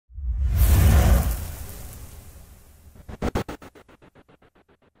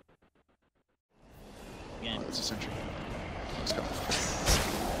It's a sentry. Let's go.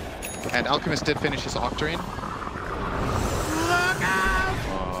 And Alchemist did finish his Octarine.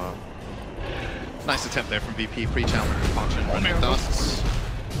 Nice attempt there from VP, pre-challenge function, running dusts.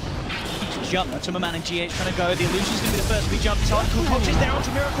 Jump, Tummerman and GH trying to go. The Illusion's going to be the first to be jumped on. Coach is there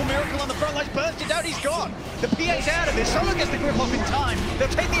onto Miracle. Miracle on the front lines, bursted out, he's gone. The PA's out of this. Solo gets the grip off in time. They'll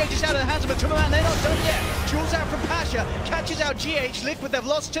take the Aegis out of the hands of a Tummerman. They're not done yet. Jules out from Pasha, catches out GH. Liquid, they've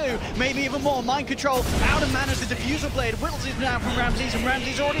lost 2, maybe even more. Mind Control out of mana. The Diffusal Blade whittles it down from Ramses, and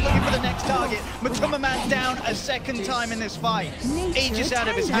Ramses already looking for the next target. But Tummerman's down a second time in this fight. Aegis out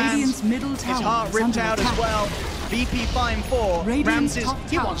of his hands. His heart ripped out as well. VP fine 4. Ramses,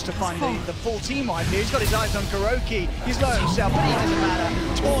 he wants to find the full team wipe here. He's got his eyes on Kuroki. He's low himself, but he doesn't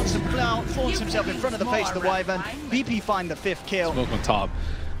matter. Taunts himself in front of the face of the Wyvern. VP find the 5th kill. Smoke on top.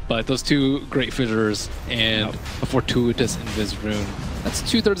 But those 2 great fitters and a fortuitous Invis rune. That's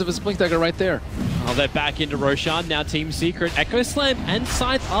 2/3 of his Blink Dagger right there. Oh, they're back into Roshan. Now Team Secret. Echo Slam and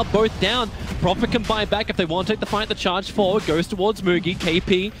Scythe are both down. Prophet can buy back if they want to take the fight. The charge forward goes towards Mugi.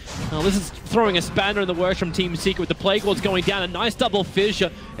 KP. Now this is throwing a spanner in the works from Team Secret with the Plague Lords going down. A nice double fissure.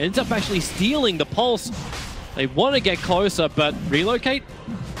 Ends up actually stealing the Pulse. They want to get closer, but relocate.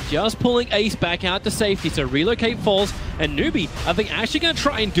 Just pulling Ace back out to safety, so relocate falls. And Newbie, I think actually going to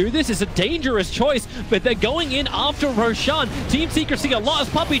try and do this. Is a dangerous choice, but they're going in after Roshan. Team Secret seeing a lot as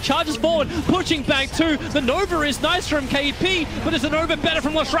Puppey charges forward, pushing back 2. The Nova is nice from KP, but is the Nova better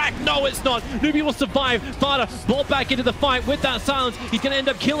from Lashrak? No, it's not. Newbie will survive. Fada brought back into the fight with that silence. He's going to end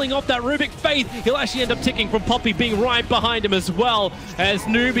up killing off that Rubik Faith. He'll actually end up ticking from Puppey being right behind him as well, as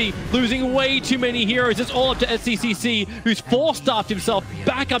Newbie losing way too many heroes. It's all up to SCCC, who's 4-staffed himself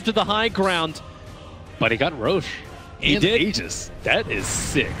back up to the high ground. But he got Roche. He did. Aegis. That is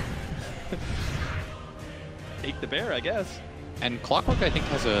sick. Take the bear, I guess. And Clockwork, I think,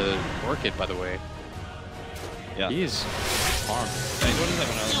 has a Orchid, by the way. Yeah. He's farmed.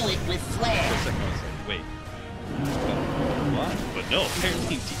 Kill it with flare. Wait. What? But no,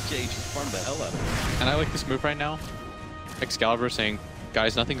 apparently DJ just farmed the hell out of it. And I like this move right now. Excalibur saying,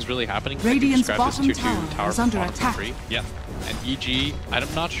 guys, nothing's really happening. Radiant's bottom tower is under attack. Yeah. And EG,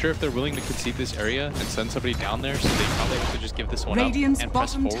 I'm not sure if they're willing to concede this area and send somebody down there, so they probably have to just give this one Radiant's up and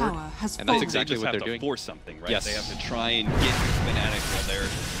press bottom forward. tower has And that's fallen. exactly what they're doing. Force something, right? Yes. They have to try and get Fnatic while they're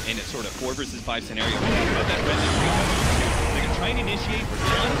in a sort of 4 versus 5 scenario. About that red they can try and initiate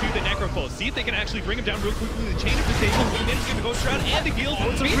onto the Necropole. See if they can actually bring him down real quickly. The chain of disables. We managed to get the Ghost Shroud and the heals.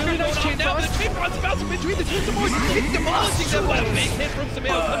 It's a really nice chain now, but the chain runs bouncing between the two. More. It's demolishing them. What a big hit from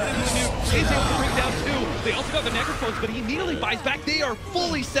Sameo comes into the nuke. Is able to bring down 2. They also got the Necropoles, but he immediately buys back. They are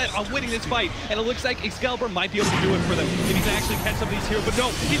fully set on winning this fight, and it looks like Excalibur might be able to do it for them if he can actually catch some of these here. But no,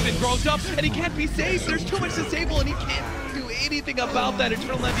 he's been grown up, and he can't be saved. There's too much disable, and he can't do anything about that.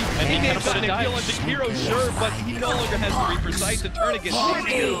 Eternal Levy, and he may have gotten a kill on the hero, sure, but he no longer has the Reaper Sight to turn against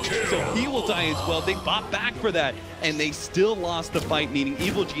him, so he will die as well. They fought back for that, and they still lost the fight, meaning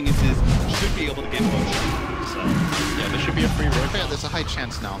Evil Geniuses should be able to get motion. So, yeah, there should be a free rope. Yeah, there's a high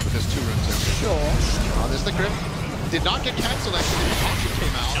chance now because 2 runes in. Sure. Oh, there's the grip. Did not get cancelled actually. The option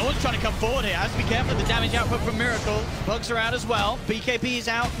came out. No one's trying to come forward here. Has to be careful of the damage output from Miracle. Bugs are out as well. BKB is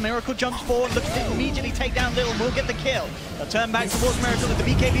out. Miracle jumps forward. Looks to immediately take down Little. Will get the kill. They'll turn back towards Miracle as the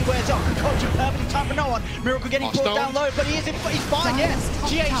BKB wears off. Concoction perfectly time for no one. Miracle getting pulled down low, but he's fine, yes.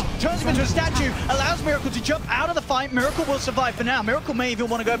 GH turns him into a statue, allows Miracle to jump out of the fight. Miracle will survive for now. Miracle may even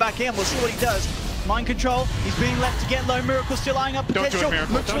want to go back in. We'll see what he does. Mind control, he's being left to get low. Miracle still eyeing up potential.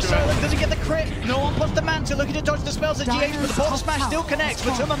 Looks for Solo, doesn't get the crit. No one puts the mantle, looking to dodge the spells at GH, but the ball smash still connects.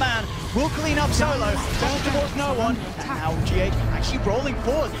 But Tummerman will clean up Solo, down towards no one. And now GH actually rolling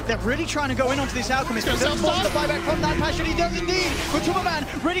forward. They're really trying to go in onto this Alchemist. But there's the buyback from that passion, he does indeed. But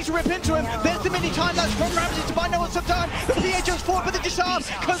Tummerman ready to rip into him. There's the mini time lapse from Ramses to buy no one some time. The PA jumps forward for the disarm.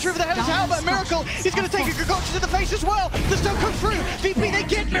 Comes through for the head of Halbert. Miracle, he's going to take a concoction to the face as well. The stun comes through. VP, they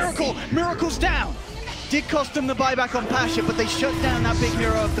get Miracle. Miracle's down. Did cost them the buyback on Pasha, but they shut down that big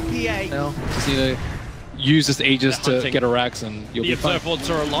hero of the PA. No, just need to use this Aegis to get a Rax and you'll be fine. The Observer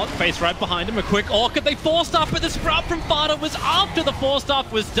saw a lot, face right behind him, a quick Orchid, they forced up, but the Sprout from Fada was after the forced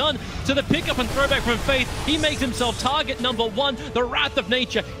up was done. So the pickup and throwback from Faith, he makes himself target number 1, the Wrath of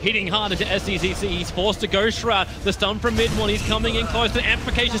Nature, hitting hard into SCCC. He's forced to Ghost Shroud, the stun from mid one, he's coming in close, the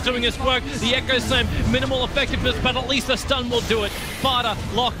Amplification's doing his work, the Echo Slam, minimal effectiveness, but at least the stun will do it. Fada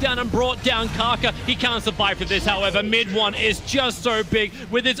locked down and brought down Karka. He can't survive for this, however. Mid one is just so big.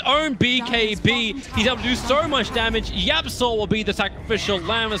 With his own BKB, he's able to do so much damage. Yapsor will be the sacrificial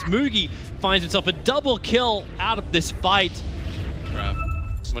lamb as Mugi finds himself a double kill out of this fight.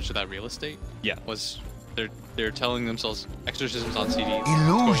 So much of that real estate was they're telling themselves exorcisms on CD.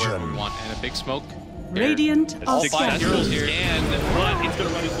 Illusion. We want, and a big smoke Radiant are Successful scanning. scan, but it's going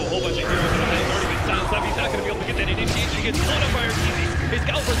to run into a whole bunch of heroes. It's already been silenced up. He's not going to be able to get that initiation. He gets blown up by Arteezy.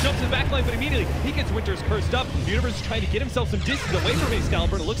 Excalibur jumps in the backline, but immediately he gets Winter's cursed up. Universe is trying to get himself some distance away from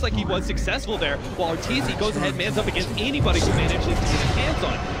Excalibur, and it looks like he was successful there, while Arteezy goes ahead and mans up against anybody who manages to get his hands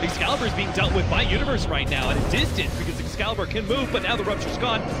on. Excalibur is being dealt with by Universe right now at a distance because Excalibur can move, but now the Rupture's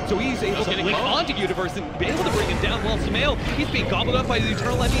gone, so he's able to link onto Universe and be able to bring him down, while Samael, he's being gobbled up by the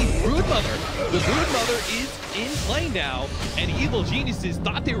Eternal Enemy Broodmother. The Broodmother is in play now, and Evil Geniuses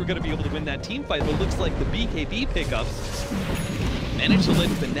thought they were going to be able to win that team fight, but it looks like the BKB pickups managed to let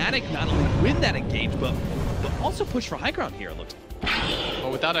Fnatic not only win that engage, but also push for high ground here, it looks.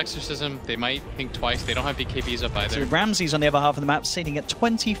 Well, without Exorcism, they might think twice. They don't have BKBs up either. So Ramses on the other half of the map sitting at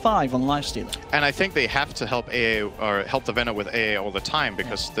 25 on Lifestealer. And I think they have to help AA or help the Venom with AA all the time,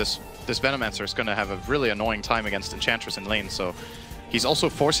 because this Venomancer is going to have a really annoying time against Enchantress in lane. So he's also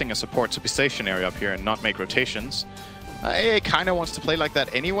forcing a support to be stationary up here and not make rotations. AA kind of wants to play like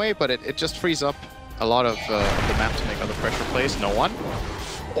that anyway, but it just frees up a lot of the map to make other pressure plays. No one.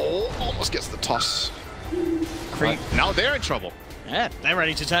 Oh, almost gets the toss. Creep. Now they're in trouble. Yeah, they're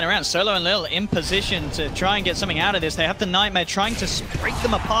ready to turn around. Solo and Lil in position to try and get something out of this. They have the Nightmare trying to break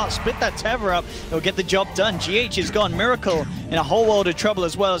them apart, split that tether up. They'll get the job done. GH is gone. Miracle in a whole world of trouble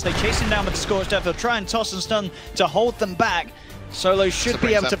as well as they chase him down with the Scorched Earth. They'll try and toss and stun to hold them back. Solo should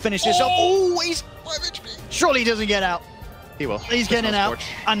be able to finish this off. Oh, he's 5 HP. Surely he doesn't get out. He will. He's getting out,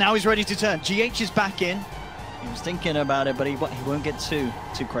 and now he's ready to turn. GH is back in. He was thinking about it, but he won't get too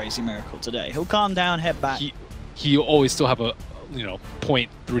crazy, Miracle, today. He'll calm down, head back. He always still have a 0.3,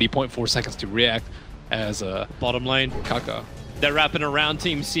 0.4 seconds to react as a Bottom lane. Kaka. They're wrapping around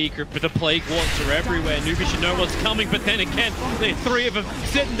Team Secret, but the Plague Walks are everywhere. Nubi should know what's coming, but then again, the three of them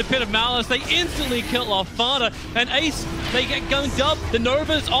sit in the Pit of Malice. They instantly kill off Fana, and Ace, they get going dub. The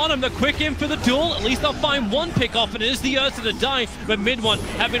Nova's on him, the quick in for the duel. At least they'll find one pick off, and it is the Ursa to die, but mid one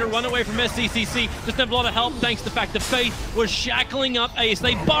having to run away from SCCC. Doesn't have a lot of help thanks to the fact that Faith was shackling up Ace.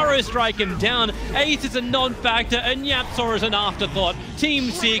 They burrow strike him down. Ace is a non-factor, and Yapzor is an afterthought.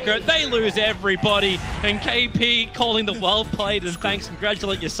 Team Secret, they lose everybody, and KP calling the well played. And thanks,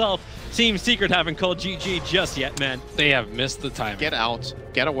 congratulate yourself. Team Secret haven't called GG just yet, man. They have missed the time. Get out,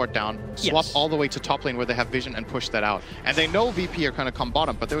 get a ward down, swap all the way to top lane where they have vision and push that out. And they know VP are going to come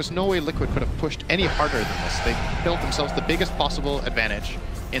bottom, but there was no way Liquid could have pushed any harder than this. They built themselves the biggest possible advantage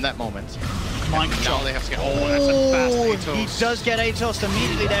in that moment. Mind control. Now they have to get, that's a fast Atos. He does get Atos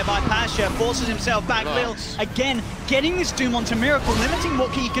immediately there by Pasha, forces himself back. Lil, again, getting this Doom onto Miracle, limiting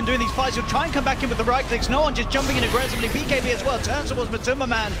what he can do in these fights. He'll try and come back in with the right clicks. No one just jumping in aggressively. BKB as well turns towards Matuma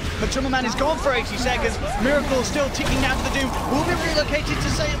Man. Matuma Man is gone for 80 seconds. Miracle still ticking down to the Doom. Will be relocated to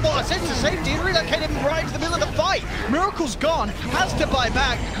safety. Well, I said to safety and relocated him right into the middle of the fight. Miracle's gone, has to buy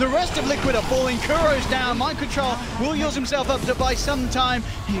back. The rest of Liquid are falling. Kuro's down. Mind control will use himself up to buy some time.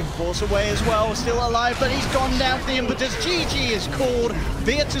 He falls away as well, still alive, but he's gone down for the impetus. GG is called.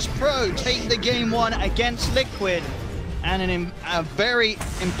 Virtus Pro take the game one against Liquid. And a very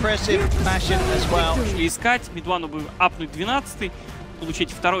impressive fashion as well. Искать, Мидвану бы апнуть 12-й,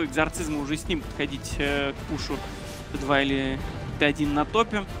 получить второй экзорцизм, уже с ним подходить к пушу Т2 или Т1 на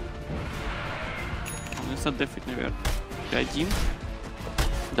топе. Он и саддефить, наверное. Т1.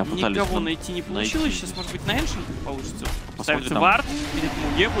 Да, никого найти не получилось. Сейчас, может быть, на Эншен получится. Поставится вард, видит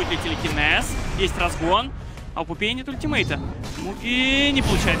Муги, будет ли телекинез. Есть разгон. А у Пупея нет ультимейта. Муги не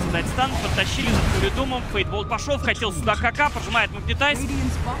получается дать стан. Подтащили за Фуридумом. Фейтболт пошел, хотел сюда КК, прожимает Магнетайз.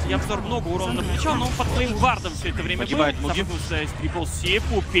 Я обзор много урона наплечал, но он под своим вардом все это время погибает был. Запутался из Трипл Си.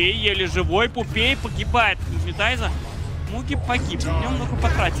 Пупей еле живой. Пупей погибает от Магнетайза. Муги погиб. В нем много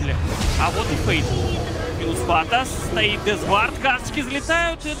потратили. А вот и Фейт. Минус Фатас. Стоит Дезвард. Карточки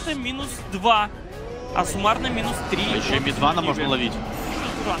залетают. Это минус 2. А суммарно минус 3. Еще и Мидвана можно ловить.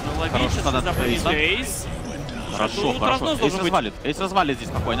 Хороший стандарт Фейс. Хорошо, хорошо. Эйс развалит здесь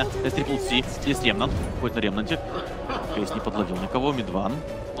спокойно. Эйс трипл Си. Здесь ремнант. Ходит на ремнанте. Эйс не подловил никого. Мидван.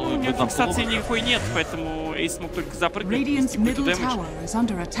 У него фиксации никакой нет, поэтому Эйс мог только запрыгнуть.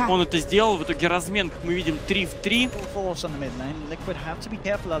 Он это сделал. В итоге размен, как мы видим, 3 в 3.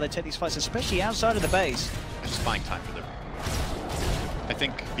 I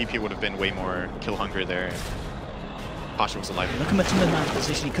think VP would have been way more kill hungry there. Pasha was alive. Look at Matuma's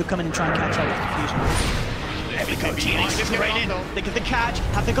position. He could come in and try and catch up with the fusion. There we go. GH gets right in. They get the catch.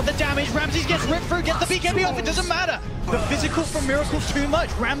 Have they got the damage? Ramses gets ripped through. Gets the BKB off. It doesn't matter. The physical from Miracle's too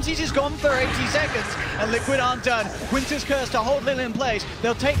much. Ramses is gone for 80 seconds. And Liquid aren't done. Winter's Curse to hold Lil in place.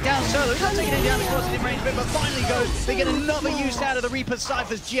 They'll take down Solo. He's not taking it down across the range bit, but finally goes. They get another use out of the Reaper's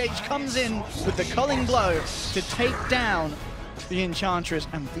Cyphers. GH comes in with the culling blow to take down the Enchantress,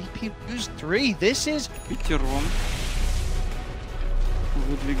 and VP lose 3. This is... Пятером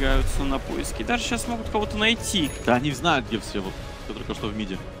выдвигаются на поиски. Даже сейчас могут кого-то найти. Да, они знают, где все, вот, кто только что в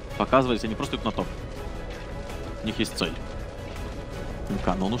миде. Показывались, они просто идут на топ. У них есть цель.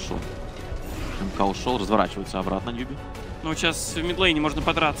 МК, но он ушел. МК ушел, разворачивается обратно, Ньюби. Ну, сейчас в мидлейне можно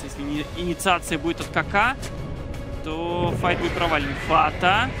подраться. Если инициация будет от КК, то файт будет провален.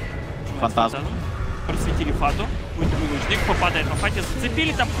 Фата. Фантазм. Просветили Фату. Будет лучник, попадает по Фате.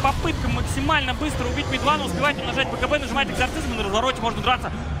 Зацепили. Там попытка максимально быстро убить мидлана. Успевает он нажать БКБ, нажимает экзорцизм, и на развороте можно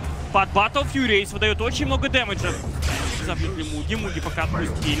драться. Под Battle Furious выдает очень много дэмэджа. Забили Муги. Муги пока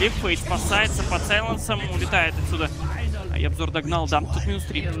отпустили. Фейт спасается под сайленсом. Улетает отсюда. А я обзор догнал. Да, тут минус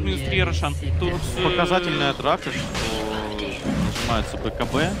 3. Тут минус 3 Рошан. Тут показательная драка, что нажимается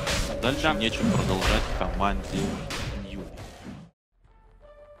БКБ. А дальше нечем продолжать команде.